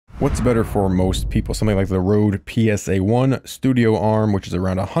What's better for most people? Something like the Rode PSA1 studio arm, which is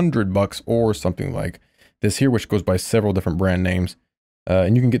around $100, or something like this here, which goes by several different brand names.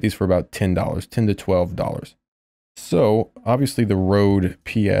 And you can get these for about $10, $10 to $12. So obviously the Rode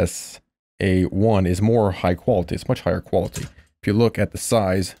PSA1 is more high quality. It's much higher quality. If you look at the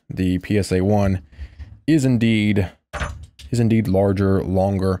size, the PSA1 is indeed larger,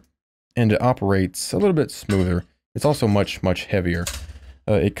 longer, and it operates a little bit smoother. It's also much heavier.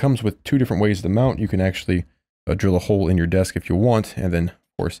 It comes with two different ways to mount. You can actually drill a hole in your desk if you want, and then, of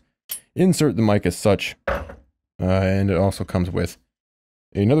course, insert the mic as such. And it also comes with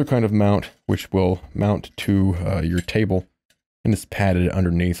another kind of mount, which will mount to your table, and it's padded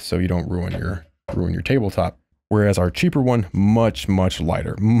underneath so you don't ruin your tabletop. Whereas our cheaper one, much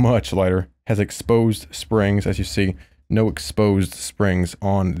lighter, has exposed springs, as you see. No exposed springs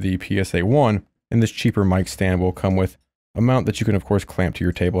on the PSA1, and this cheaper mic stand will come with a mount that you can, of course, clamp to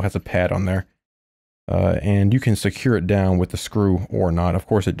your table. It has a pad on there, and you can secure it down with the screw or not. Of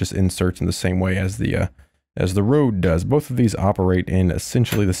course, it just inserts in the same way as the Rode does. Both of these operate in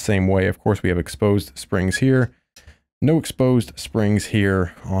essentially the same way. Of course, we have exposed springs here. No exposed springs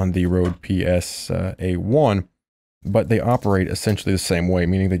here on the Rode PSA1, but they operate essentially the same way,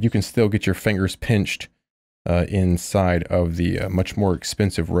 meaning that you can still get your fingers pinched inside of the much more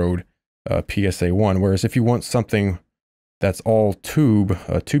expensive Rode PSA1. Whereas if you want something that's all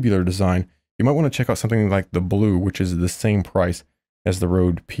tubular design, you might want to check out something like the Blue, which is the same price as the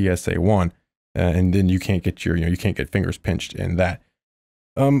Rode PSA1, and then you can't get you can't get fingers pinched in that.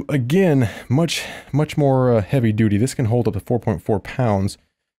 Again, much more heavy duty. This can hold up to 4.4 pounds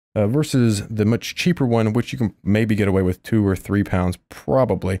versus the much cheaper one, which you can maybe get away with 2 or 3 pounds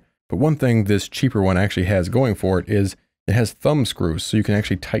probably. But one thing this cheaper one actually has going for it is it has thumb screws, so you can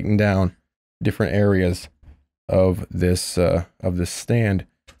actually tighten down different areas of this stand,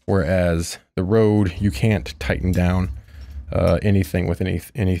 whereas the Rode, you can't tighten down anything with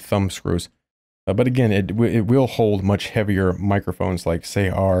any thumb screws. But again, it will hold much heavier microphones, like say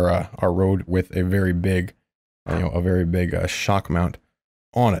our Rode with a very big shock mount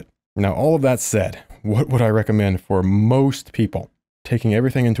on it. Now, all of that said, what would I recommend for most people? Taking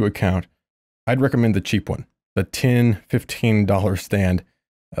everything into account, I'd recommend the cheap one. The $10, $15 stand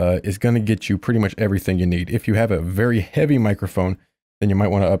is going to get you pretty much everything you need. If you have a very heavy microphone, then you might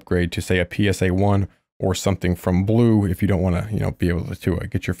want to upgrade to, say, a PSA1 or something from Blue if you don't want to, be able to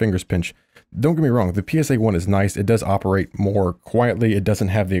get your fingers pinched. Don't get me wrong, the PSA1 is nice. It does operate more quietly. It doesn't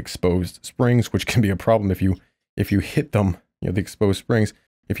have the exposed springs, which can be a problem if you hit them, the exposed springs.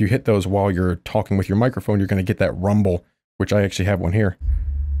 If you hit those while you're talking with your microphone, you're going to get that rumble, which I actually have one here.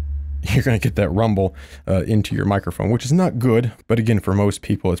 You're going to get that rumble into your microphone, which is not good. But again, for most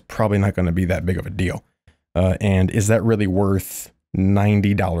people, it's probably not going to be that big of a deal. And is that really worth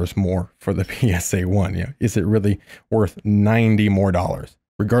 $90 more for the PSA1? Yeah. Is it really worth $90 more?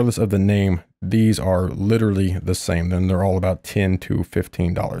 Regardless of the name, these are literally the same. Then they're all about $10 to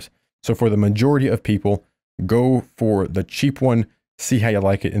 $15. So for the majority of people, go for the cheap one, see how you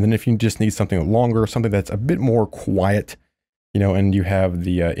like it. And then if you just need something longer, something that's a bit more quiet, and you have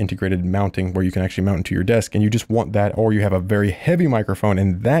the integrated mounting where you can actually mount into your desk, and you just want that, or you have a very heavy microphone,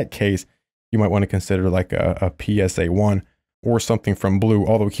 in that case, you might want to consider like a PSA1 or something from Blue.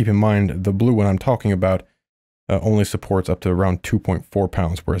 Although keep in mind, the Blue one I'm talking about only supports up to around 2.4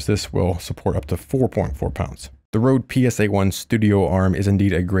 pounds, whereas this will support up to 4.4 pounds. The Rode PSA1 studio arm is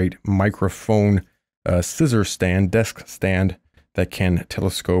indeed a great microphone scissor stand, desk stand, that can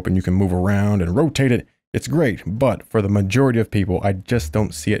telescope, and you can move around and rotate it. It's great, but for the majority of people, I just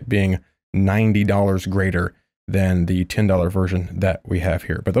don't see it being $90 greater than the $10 version that we have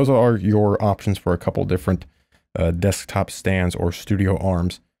here. But those are your options for a couple different desktop stands or studio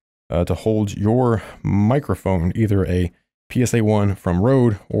arms to hold your microphone, either a PSA1 from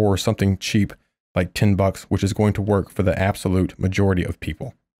Rode or something cheap like $10, which is going to work for the absolute majority of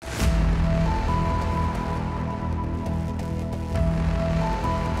people.